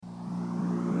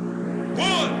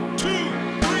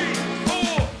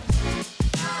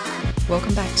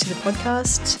welcome back to the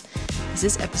podcast. This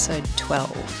is episode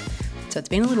 12. So it's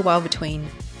been a little while between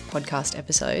podcast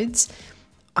episodes.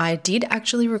 I did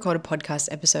actually record a podcast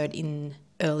episode in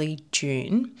early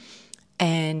June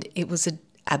and it was an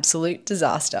absolute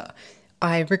disaster.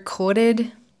 I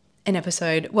recorded an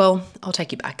episode, well, I'll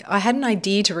take you back. I had an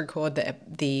idea to record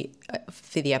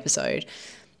for the episode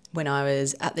when I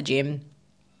was at the gym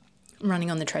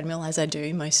running on the treadmill as I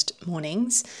do most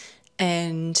mornings,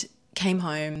 and came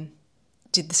home,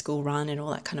 did the school run and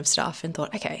all that kind of stuff, and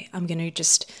thought, okay, I'm going to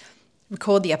just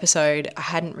record the episode. I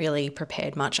hadn't really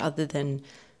prepared much other than,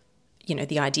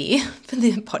 the idea for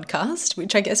the podcast,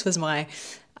 which I guess was my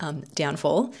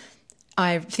downfall.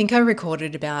 I think I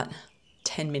recorded about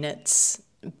 10 minutes,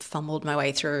 fumbled my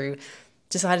way through,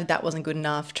 decided that wasn't good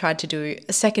enough, tried to do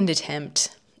a second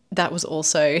attempt. That was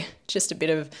also just a bit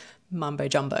of mumbo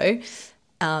jumbo.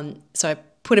 So I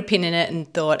put a pin in it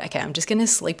and thought, okay, I'm just going to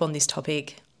sleep on this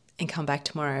topic and come back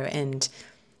tomorrow and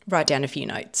write down a few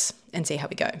notes and see how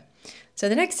we go. So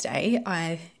the next day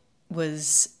I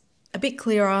was a bit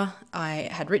clearer. I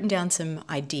had written down some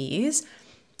ideas,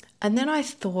 and then I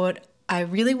thought I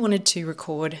really wanted to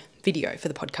record video for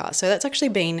the podcast. So that's actually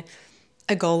been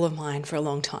a goal of mine for a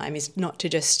long time, is not to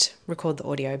just record the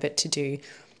audio, but to do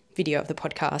video of the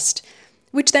podcast,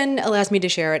 which then allows me to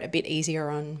share it a bit easier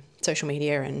on social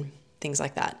media and things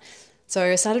like that. So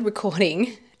I started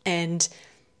recording, and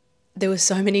there were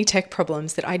so many tech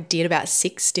problems that I did about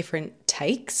 6 different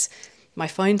takes. My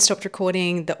phone stopped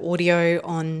recording, the audio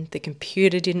on the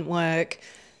computer didn't work,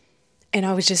 and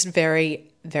I was just very,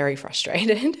 very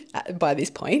frustrated by this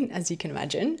point, as you can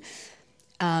imagine.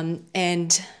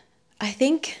 And I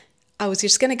think I was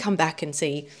just going to come back and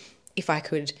see if I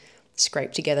could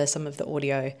scrape together some of the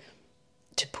audio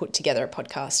to put together a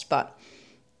podcast, but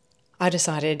I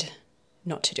decided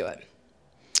not to do it.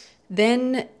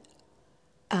 Then,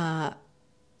 and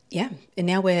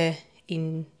now we're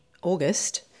in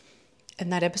August,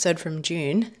 and that episode from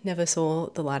June never saw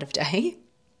the light of day.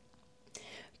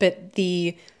 But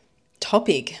the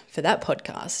topic for that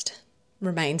podcast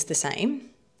remains the same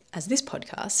as this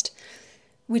podcast,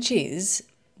 which is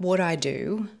what I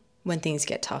do when things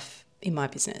get tough in my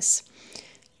business.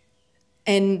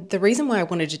 And the reason why I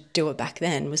wanted to do it back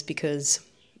then was because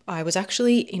I was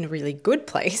actually in a really good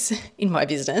place in my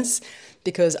business,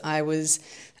 because I was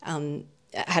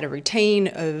had a routine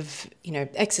of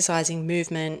exercising,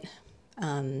 movement,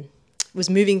 was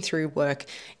moving through work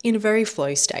in a very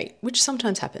flow state, which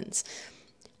sometimes happens.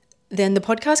 Then the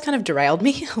podcast kind of derailed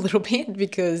me a little bit,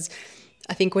 because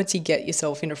I think once you get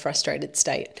yourself in a frustrated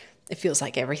state, it feels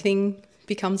like everything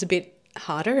becomes a bit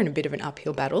harder and a bit of an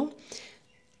uphill battle.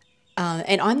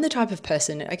 And I'm the type of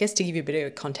person, I guess to give you a bit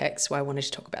of context why I wanted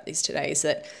to talk about this today, is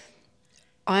that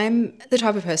I'm the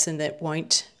type of person that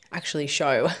won't actually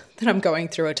show that I'm going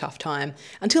through a tough time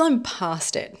until I'm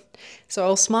past it. So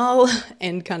I'll smile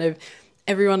and kind of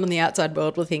everyone on the outside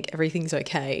world will think everything's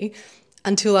okay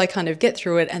until I kind of get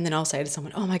through it, and then I'll say to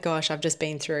someone, oh my gosh, I've just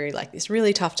been through like this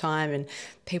really tough time, and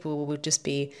people will just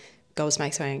be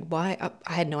gobsmacked saying, why?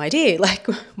 I had no idea. Like,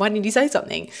 why didn't you say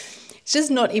something? It's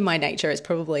just not in my nature. It's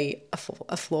probably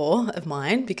a flaw of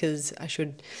mine, because I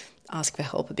should ask for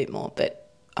help a bit more, but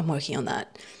I'm working on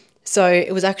that. So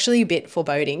it was actually a bit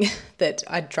foreboding that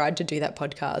I'd tried to do that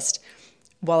podcast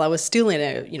while I was still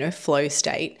in a, flow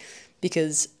state,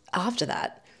 because after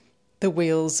that, the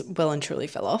wheels well and truly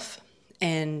fell off,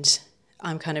 and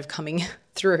I'm kind of coming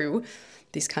through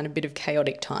this kind of bit of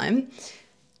chaotic time.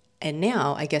 And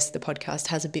now I guess the podcast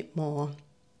has a bit more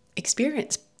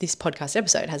experience. This podcast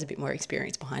episode has a bit more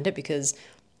experience behind it, because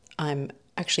I'm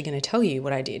actually going to tell you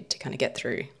what I did to kind of get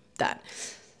through that.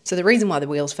 So the reason why the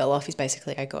wheels fell off is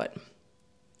basically I got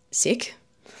sick,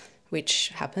 which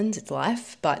happens, it's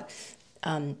life, but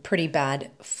pretty bad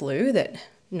flu that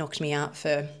knocked me out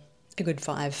for a good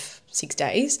 5-6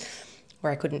 days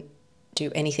where I couldn't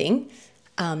do anything.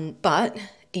 But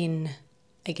in,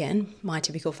 again, my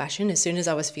typical fashion, as soon as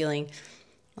I was feeling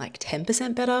like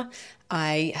 10% better,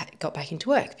 I got back into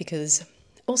work, because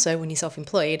also when you're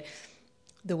self-employed,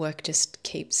 the work just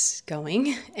keeps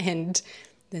going and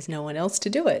there's no one else to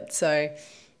do it. So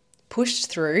pushed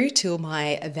through till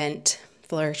my event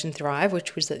Flourish and Thrive,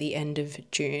 which was at the end of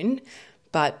June,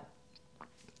 but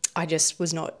I just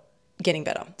was not getting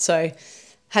better. So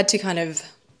had to kind of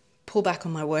pull back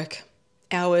on my work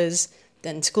hours,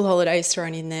 then school holidays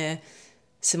thrown in there,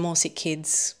 some more sick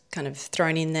kids kind of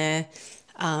thrown in there.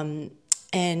 I'm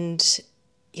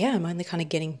only kind of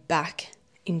getting back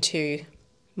into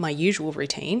my usual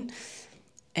routine,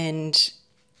 and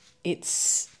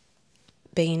it's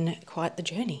been quite the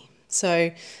journey.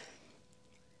 So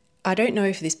I don't know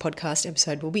if this podcast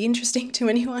episode will be interesting to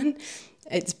anyone.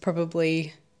 It's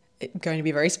probably going to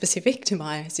be very specific to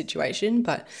my situation,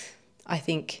 but I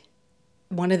think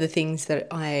one of the things that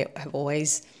I have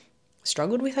always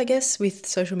struggled with, I guess, with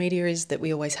social media is that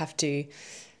we always feel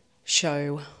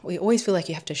like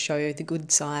you have to show the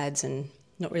good sides and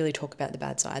not really talk about the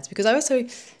bad sides, because I also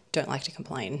don't like to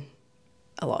complain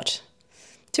a lot.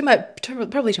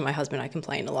 Probably to my husband I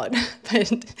complain a lot, but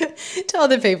to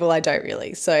other people I don't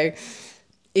really. So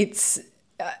it's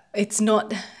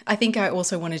not, I think I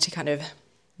also wanted to kind of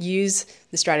use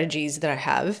the strategies that I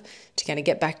have to kind of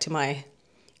get back to my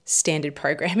standard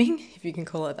programming, if you can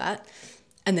call it that,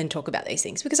 and then talk about these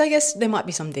things, because I guess there might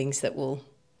be some things that will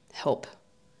help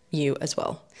you as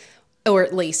well, or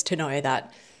at least to know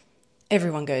that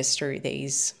everyone goes through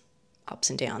these ups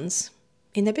and downs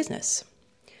in their business.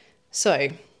 So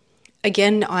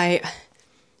again, I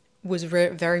was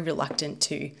very reluctant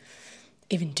to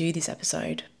even do this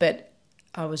episode, but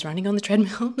I was running on the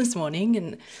treadmill this morning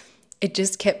and it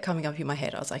just kept coming up in my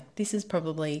head. I was like, this is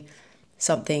probably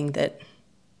something that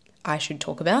I should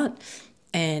talk about,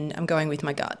 and I'm going with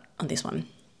my gut on this one.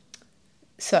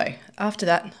 So after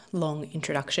that long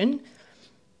introduction,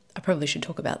 I probably should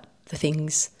talk about the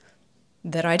things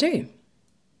that I do.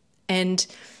 And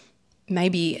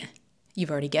maybe you've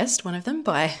already guessed one of them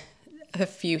by a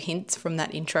few hints from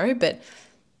that intro, but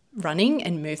running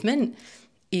and movement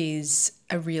is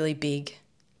a really big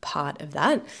part of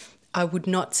that. I would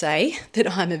not say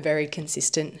that I'm a very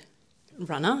consistent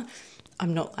runner.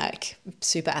 I'm not like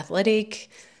super athletic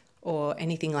or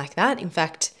anything like that. In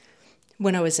fact,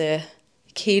 when I was a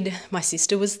kid, my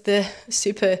sister was the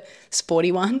super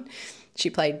sporty one. She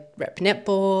played rep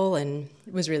netball and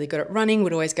was really good at running,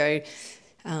 would always go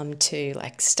to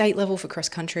like state level for cross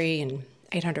country and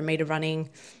 800 meter running.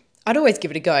 I'd always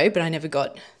give it a go, but I never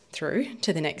got through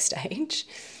to the next stage.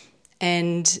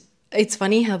 And it's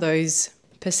funny how those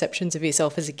perceptions of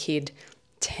yourself as a kid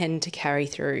tend to carry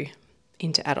through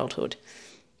into adulthood,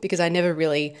 because I never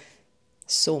really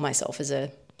saw myself as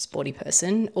a sporty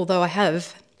person, although I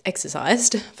have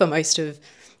exercised for most of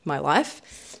my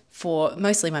life for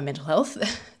mostly my mental health,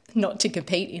 not to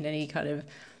compete in any kind of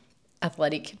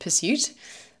athletic pursuit.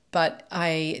 But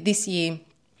this year,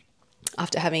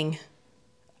 after having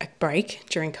a break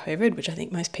during COVID, which I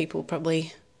think most people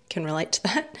probably can relate to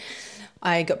that,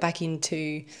 I got back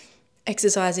into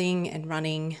exercising and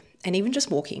running, and even just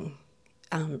walking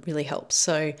really helps.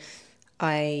 So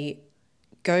I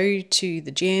go to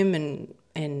the gym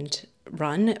and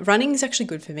run. Running is actually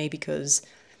good for me because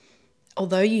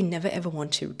although you never ever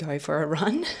want to go for a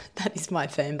run, that is my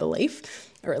firm belief,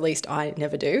 or at least I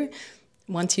never do.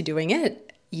 Once you're doing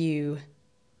it, you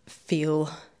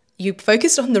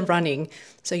focused on the running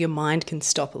so your mind can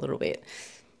stop a little bit.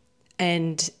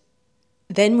 And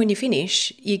then when you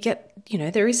finish, you get,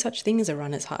 there is such thing as a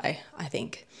runner's high, I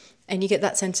think. And you get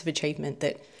that sense of achievement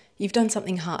that you've done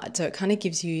something hard. So it kind of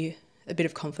gives you a bit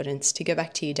of confidence to go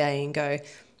back to your day and go,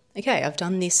 okay, I've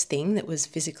done this thing that was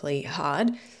physically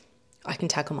hard. I can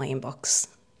tackle my inbox.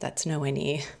 That's nowhere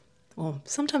near, or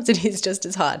sometimes it is just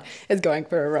as hard as going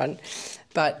for a run.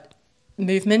 But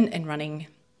movement and running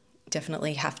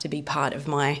definitely have to be part of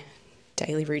my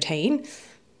daily routine.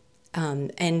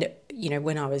 And,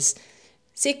 when I was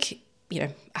sick,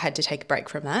 I had to take a break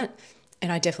from that.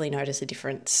 And I definitely notice a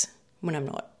difference when I'm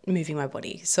not moving my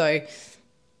body. So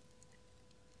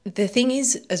the thing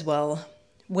is as well,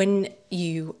 when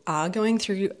you are going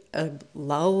through a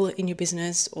lull in your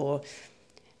business, or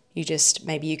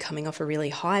maybe you're coming off a really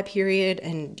high period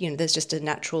and, there's just a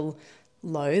natural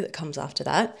low that comes after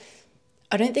that,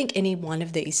 I don't think any one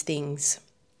of these things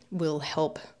will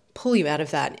help pull you out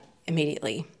of that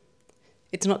immediately.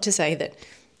 It's not to say that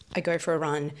I go for a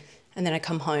run and then I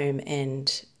come home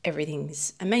and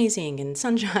everything's amazing and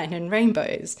sunshine and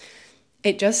rainbows.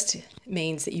 It just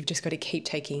means that you've just got to keep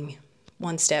taking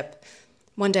one step,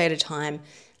 one day at a time,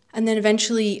 and then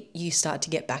eventually you start to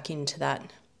get back into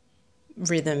that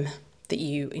rhythm that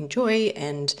you enjoy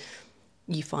and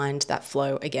you find that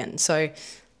flow again. So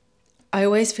I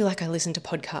always feel like I listen to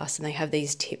podcasts and they have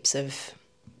these tips of,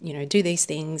 do these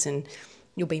things and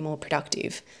you'll be more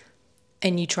productive.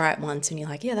 And you try it once and you're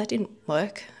like, yeah, that didn't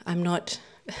work. I'm not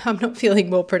feeling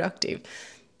more productive.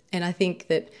 And I think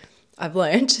that I've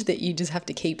learned that you just have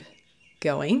to keep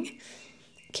going,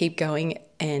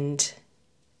 and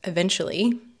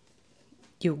eventually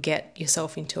you'll get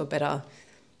yourself into a better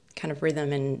kind of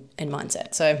rhythm and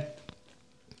mindset. So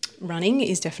running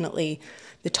is definitely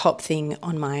the top thing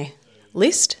on my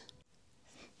list.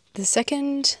 The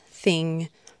second thing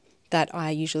that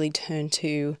I usually turn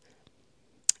to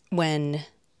when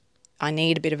I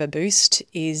need a bit of a boost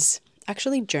is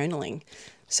actually journaling.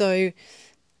 So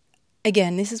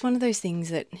again, this is one of those things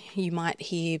that you might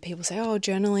hear people say, oh,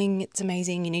 journaling, it's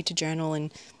amazing, you need to journal,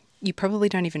 and you probably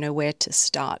don't even know where to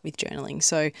start with journaling.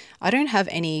 So I don't have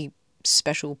any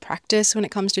special practice when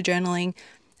it comes to journaling.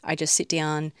 I just sit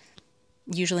down,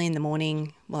 usually in the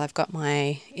morning, while I've got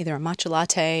my either a matcha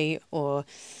latte or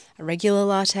a regular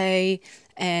latte,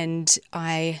 and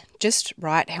I just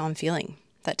write how I'm feeling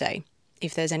that day.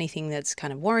 If there's anything that's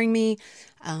kind of worrying me,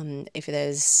 if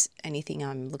there's anything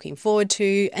I'm looking forward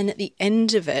to. And at the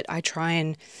end of it, I try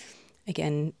and,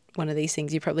 again, one of these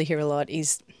things you probably hear a lot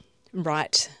is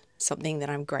write something that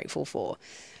I'm grateful for.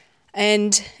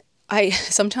 And I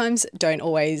sometimes don't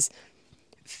always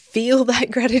feel that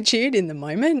gratitude in the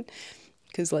moment,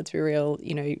 because let's be real,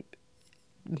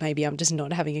 maybe I'm just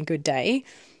not having a good day.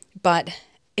 But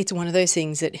it's one of those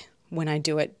things that when I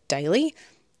do it daily,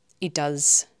 it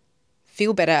does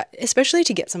feel better, especially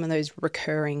to get some of those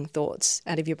recurring thoughts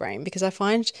out of your brain, because I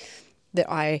find that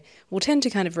I will tend to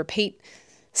kind of repeat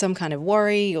some kind of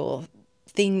worry or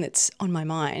thing that's on my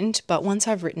mind, but once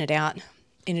I've written it out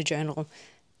in a journal,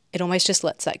 it almost just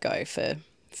lets that go for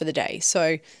the day.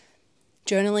 So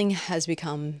journaling has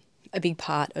become a big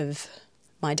part of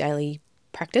my daily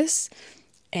practice,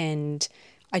 and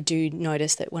I do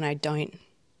notice that when I don't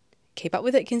keep up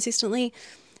with it consistently,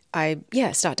 I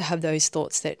start to have those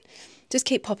thoughts that just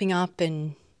keep popping up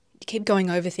and keep going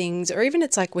over things. Or even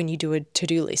it's like when you do a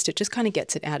to-do list, it just kind of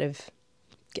gets it out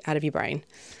of your brain.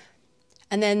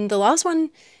 And then the last one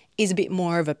is a bit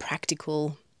more of a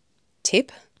practical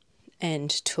tip and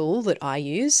tool that I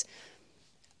use.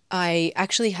 I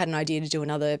actually had an idea to do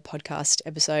another podcast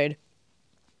episode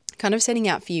kind of setting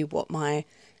out for you what my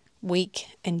week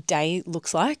and day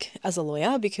looks like as a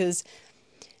lawyer, because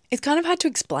it's kind of hard to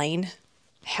explain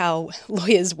how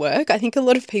lawyers work. I think a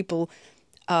lot of people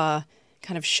are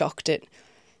kind of shocked at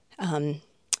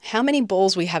how many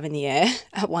balls we have in the air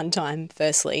at one time,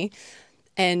 firstly.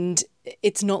 And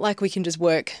it's not like we can just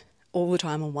work all the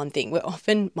time on one thing. We're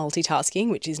often multitasking,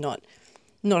 which is not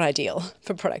ideal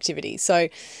for productivity. So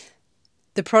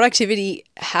the productivity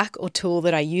hack or tool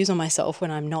that I use on myself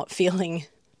when I'm not feeling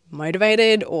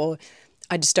motivated, or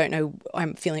I just don't know,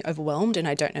 I'm feeling overwhelmed and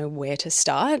I don't know where to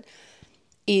start,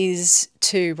 is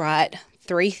to write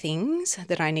 3 things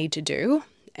that I need to do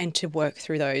and to work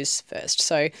through those first.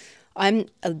 So I'm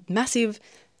a massive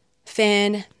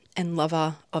fan and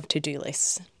lover of to-do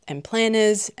lists and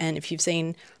planners. And if you've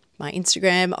seen my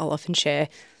Instagram, I'll often share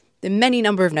the many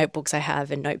number of notebooks I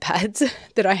have and notepads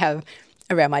that I have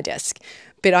around my desk.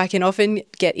 But I can often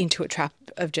get into a trap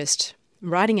of just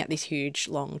writing out this huge,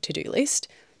 long to-do list,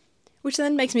 which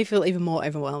then makes me feel even more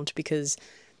overwhelmed because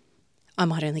I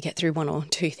might only get through 1 or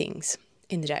 2 things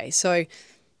in the day. So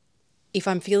if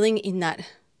I'm feeling in that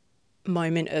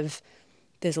moment of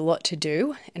there's a lot to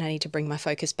do and I need to bring my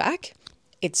focus back,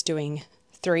 it's doing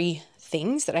 3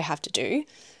 things that I have to do.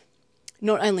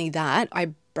 Not only that,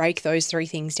 I break those 3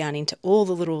 things down into all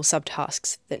the little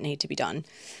subtasks that need to be done.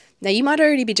 Now, you might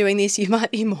already be doing this. You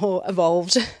might be more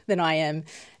evolved than I am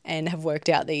and have worked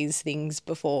out these things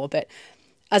before. But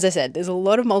as I said, there's a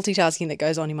lot of multitasking that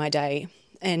goes on in my day.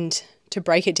 And to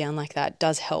break it down like that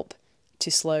does help to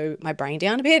slow my brain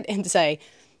down a bit and to say,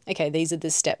 okay, these are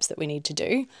the steps that we need to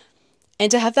do.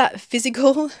 And to have that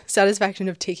physical satisfaction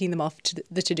of ticking them off to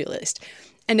the to-do list.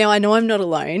 And now I know I'm not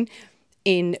alone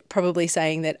in probably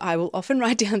saying that I will often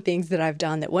write down things that I've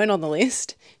done that weren't on the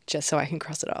list just so I can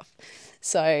cross it off.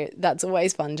 So that's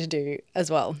always fun to do as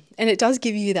well. And it does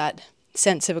give you that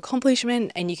sense of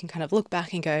accomplishment, and you can kind of look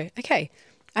back and go, okay,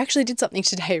 I actually did something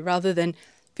today, rather than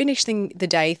finishing the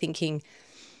day thinking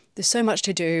there's so much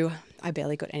to do, I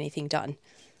barely got anything done.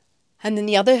 And then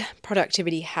the other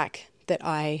productivity hack that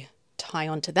I tie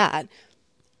onto that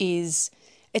is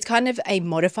it's kind of a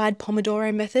modified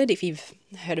Pomodoro method, if you've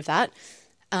heard of that.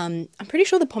 I'm pretty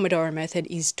sure the Pomodoro method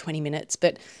is 20 minutes,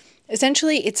 but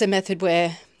essentially it's a method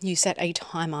where you set a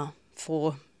timer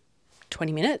for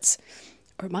 20 minutes,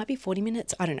 or it might be 40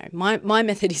 minutes. I don't know. My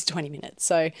method is 20 minutes.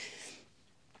 So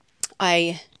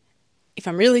if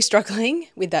I'm really struggling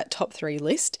with that top 3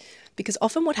 list, because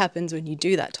often what happens when you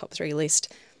do that top 3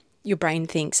 list, your brain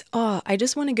thinks, oh, I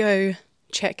just want to go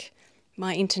check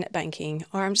my internet banking,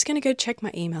 or I'm just going to go check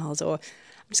my emails, or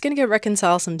I'm just going to go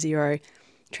reconcile some Xero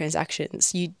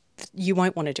transactions. You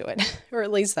won't want to do it, or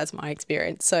at least that's my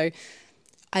experience. So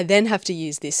I then have to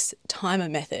use this timer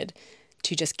method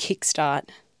to just kickstart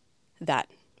that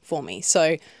for me.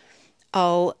 So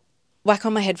I'll whack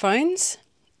on my headphones,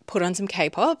 put on some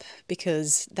K-pop,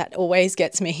 because that always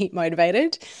gets me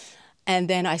motivated. And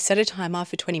then I set a timer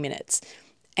for 20 minutes.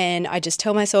 And I just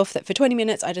tell myself that for 20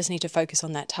 minutes, I just need to focus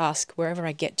on that task. Wherever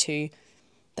I get to,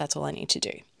 that's all I need to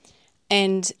do.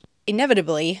 And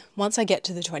inevitably, once I get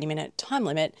to the 20-minute time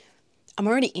limit, I'm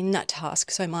already in that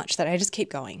task so much that I just keep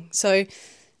going. So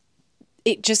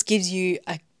it just gives you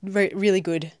a really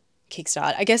good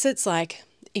kickstart. I guess it's like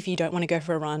if you don't want to go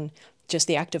for a run, just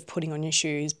the act of putting on your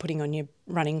shoes, putting on your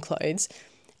running clothes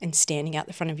and standing out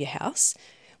the front of your house.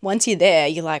 Once you're there,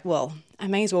 you're like, well, I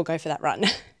may as well go for that run.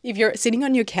 If you're sitting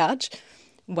on your couch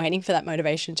waiting for that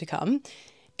motivation to come,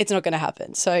 it's not going to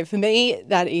happen. So for me,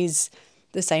 that is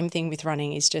the same thing with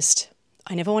running, is just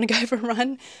I never want to go for a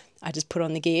run. I just put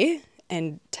on the gear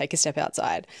and take a step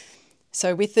outside.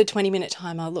 So with the 20-minute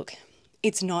timer, look,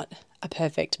 it's not a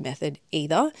perfect method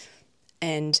either.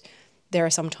 And there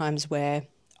are some times where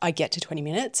I get to 20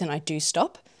 minutes and I do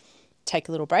stop, take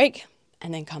a little break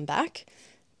and then come back.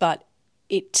 But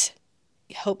it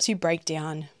helps you break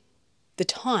down the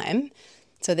time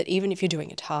so that even if you're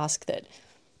doing a task that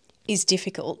is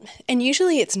difficult, and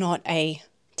usually it's not a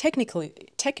technical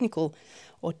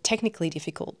or technically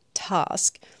difficult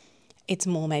task, it's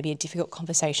more maybe a difficult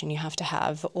conversation you have to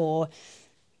have or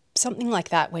something like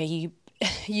that where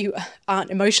you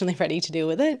aren't emotionally ready to deal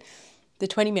with it. The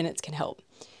 20 minutes can help,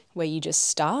 where you just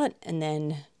start and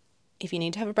then if you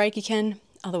need to have a break, you can.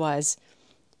 Otherwise,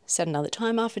 set another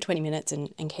timer for 20 minutes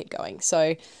and keep going.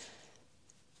 So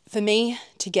for me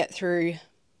to get through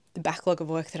the backlog of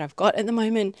work that I've got at the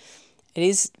moment, it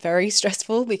is very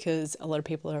stressful because a lot of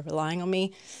people are relying on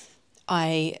me.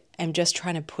 I am just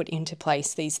trying to put into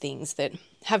place these things that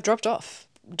have dropped off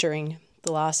during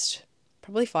the last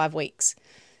probably 5 weeks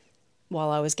while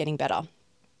I was getting better.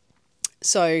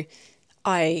 So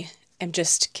I am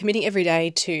just committing every day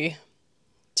to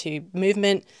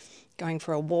movement, going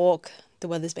for a walk. The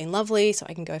weather's been lovely, so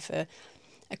I can go for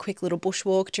a quick little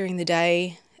bushwalk during the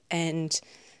day and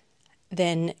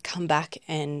then come back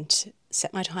and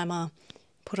set my timer,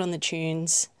 put on the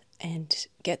tunes and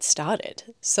get started.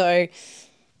 So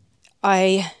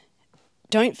I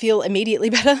don't feel immediately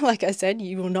better. Like I said,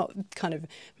 you will not kind of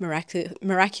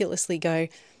miraculously go,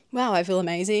 wow, I feel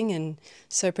amazing and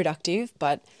so productive.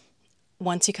 But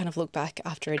once you kind of look back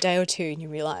after a day or two and you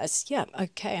realize, yeah,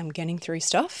 okay, I'm getting through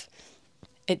stuff,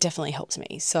 it definitely helps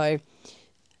me. So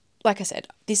like I said,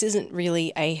 this isn't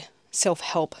really a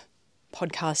self-help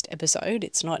podcast episode.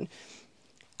 It's not,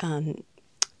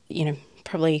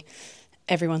 probably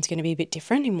everyone's going to be a bit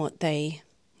different in what they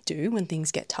do when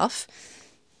things get tough.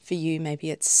 For you,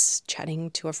 maybe it's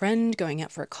chatting to a friend, going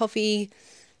out for a coffee.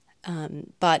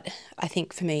 But I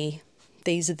think for me,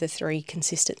 these are the 3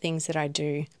 consistent things that I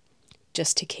do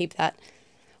just to keep that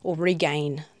or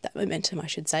regain that momentum, I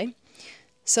should say.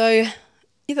 So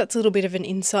yeah, that's a little bit of an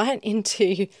insight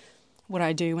into what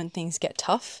I do when things get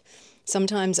tough.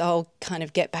 Sometimes I'll kind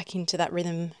of get back into that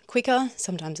rhythm quicker.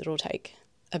 Sometimes it'll take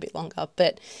a bit longer,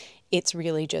 but it's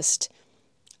really just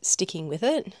sticking with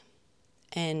it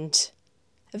and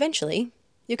eventually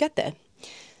you'll get there.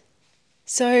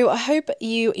 So I hope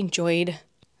you enjoyed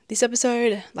this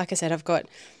episode. Like I said, I'm going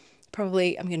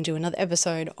to do another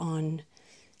episode on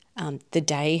a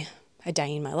day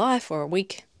in my life or a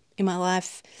week in my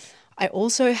life. I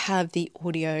also have the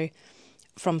audio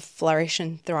from Flourish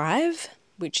and Thrive,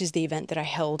 which is the event that I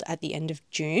held at the end of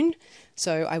June.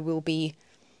 So I will be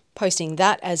posting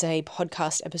that as a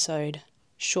podcast episode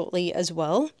shortly as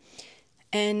well.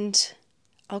 And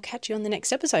I'll catch you on the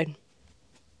next episode.